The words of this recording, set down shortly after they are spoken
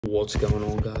What's going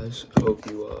on, guys? I hope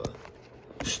you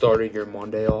started your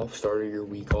Monday off, started your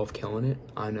week off killing it.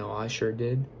 I know I sure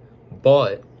did.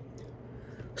 But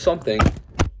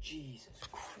Jesus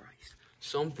Christ,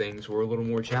 some things were a little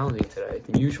more challenging today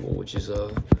than usual, which is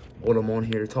what I'm on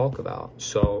here to talk about.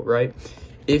 So, right,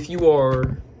 if you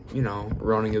are,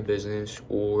 running a business,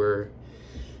 or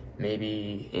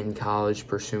maybe in college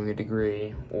pursuing a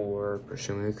degree or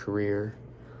pursuing a career,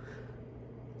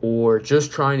 or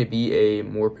just trying to be a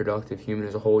more productive human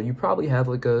as a whole, you probably have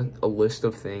like a list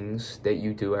of things that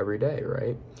you do every day,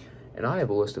 right? And I have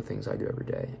a list of things I do every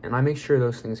day, and I make sure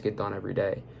those things get done every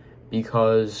day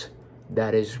because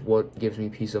that is what gives me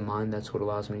peace of mind. That's what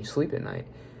allows me to sleep at night.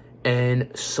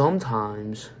 And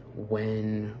sometimes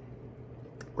when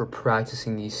we're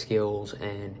practicing these skills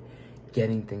and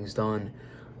getting things done,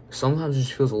 sometimes it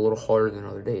just feels a little harder than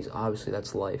other days. Obviously,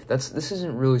 that's life. This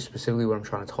isn't really specifically what I'm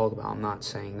trying to talk about. I'm not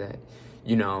saying that,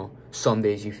 some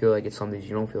days you feel like it, some days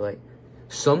you don't feel like.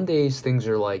 Some days things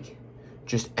are like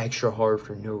just extra hard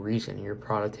for no reason. Your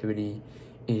productivity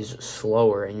is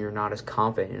slower and you're not as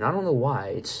confident. And I don't know why.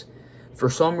 It's for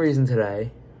some reason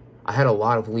today, I had a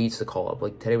lot of leads to call up.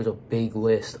 Like today was a big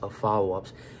list of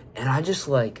follow-ups. And I just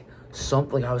I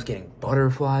was getting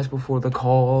butterflies before the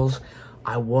calls.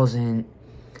 I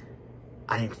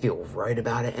didn't feel right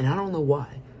about it, and I don't know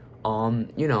why.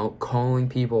 Calling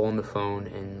people on the phone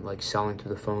and like selling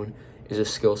through the phone is a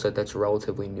skill set that's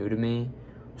relatively new to me.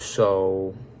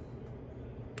 So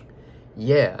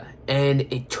yeah, and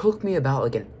it took me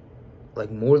about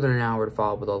more than an hour to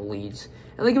follow up with all the leads,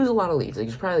 and it was a lot of leads. It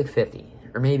was probably 50,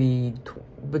 or maybe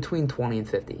between 20 and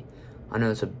 50. I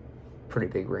know it's a pretty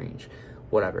big range,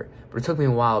 whatever. But it took me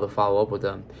a while to follow up with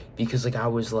them because I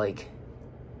was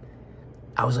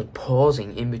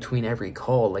pausing in between every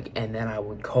call, and then I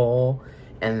would call,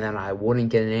 and then I wouldn't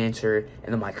get an answer,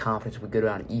 and then my confidence would go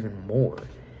down even more.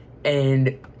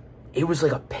 And it was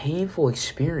a painful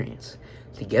experience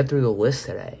to get through the list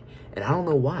today. And I don't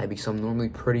know why, because I'm normally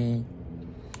pretty,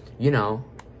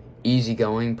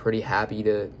 easygoing, pretty happy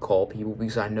to call people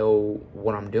because I know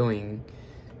what I'm doing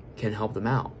can help them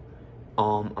out.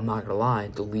 I'm not gonna lie,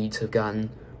 the leads have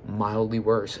gotten mildly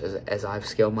worse as I've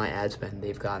scaled my ad spend.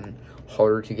 They've gotten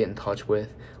harder to get in touch with,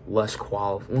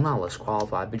 not less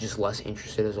qualified, but just less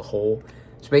interested as a whole.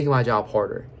 It's making my job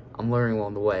harder. I'm learning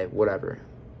along the way, whatever.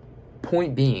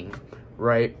 Point being,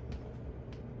 right,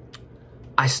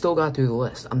 I still got through the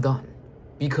list. I'm done.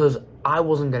 Because I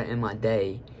wasn't going to end my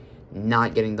day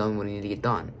not getting done what I needed to get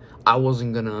done. I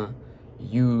wasn't going to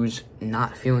use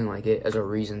not feeling like it as a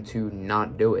reason to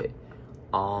not do it.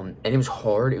 And it was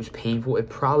hard, it was painful, it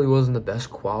probably wasn't the best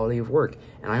quality of work,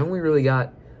 and I only really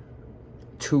got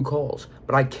 2 calls,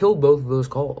 but I killed both of those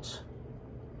calls.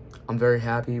 I'm very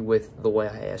happy with the way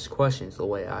I asked questions, the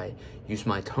way I used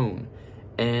my tone,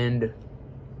 and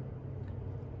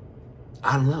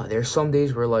I don't know, there's some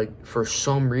days where for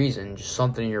some reason, just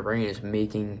something in your brain is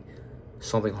making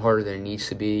something harder than it needs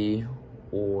to be,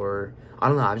 or I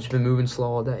don't know, I've just been moving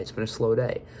slow all day. It's been a slow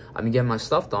day. I've been getting my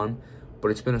stuff done, but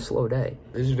it's been a slow day.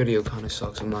 This video kind of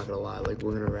sucks, I'm not gonna lie. We're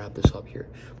gonna wrap this up here.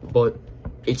 But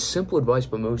it's simple advice,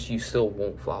 but most of you still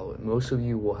won't follow it. Most of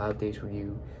you will have days where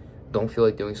you don't feel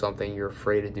like doing something, you're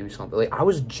afraid to do something. I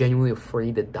was genuinely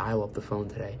afraid to dial up the phone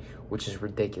today, which is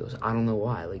ridiculous. I don't know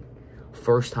why.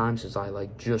 First time since I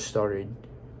just started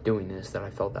doing this that I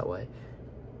felt that way.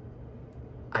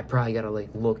 I probably gotta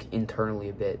look internally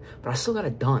a bit, but I still got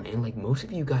it done. And most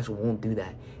of you guys won't do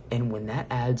that. And when that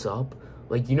adds up,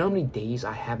 you know how many days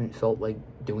I haven't felt like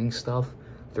doing stuff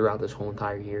throughout this whole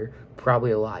entire year?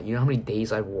 Probably a lot. You know how many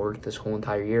days I've worked this whole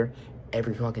entire year?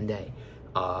 Every fucking day.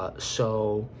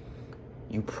 So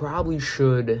you probably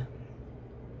should,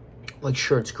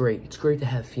 sure, it's great. It's great to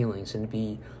have feelings and to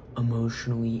be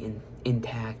emotionally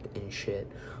intact and shit.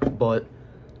 But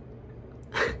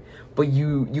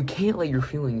you can't let your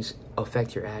feelings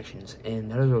affect your actions. And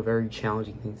that is a very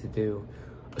challenging thing to do.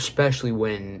 Especially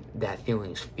when that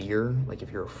feeling is fear,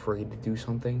 if you're afraid to do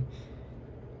something.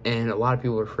 And a lot of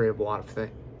people are afraid of a lot of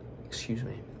things.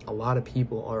 A lot of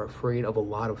people are afraid of a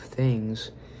lot of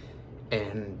things,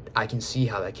 and I can see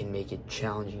how that can make it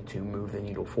challenging to move the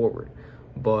needle forward.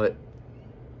 But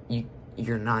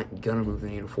you're not gonna move the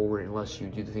needle forward unless you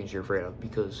do the things you're afraid of,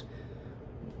 because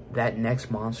that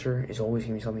next monster is always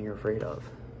gonna be something you're afraid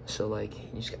of. So you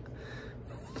just got...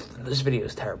 This video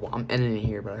is terrible. I'm ending it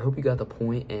here, but I hope you got the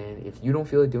point. And if you don't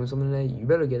feel like doing something today, you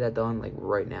better get that done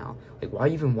right now. Why are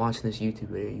you even watching this YouTube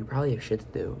video? You probably have shit to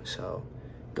do, so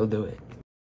go do it.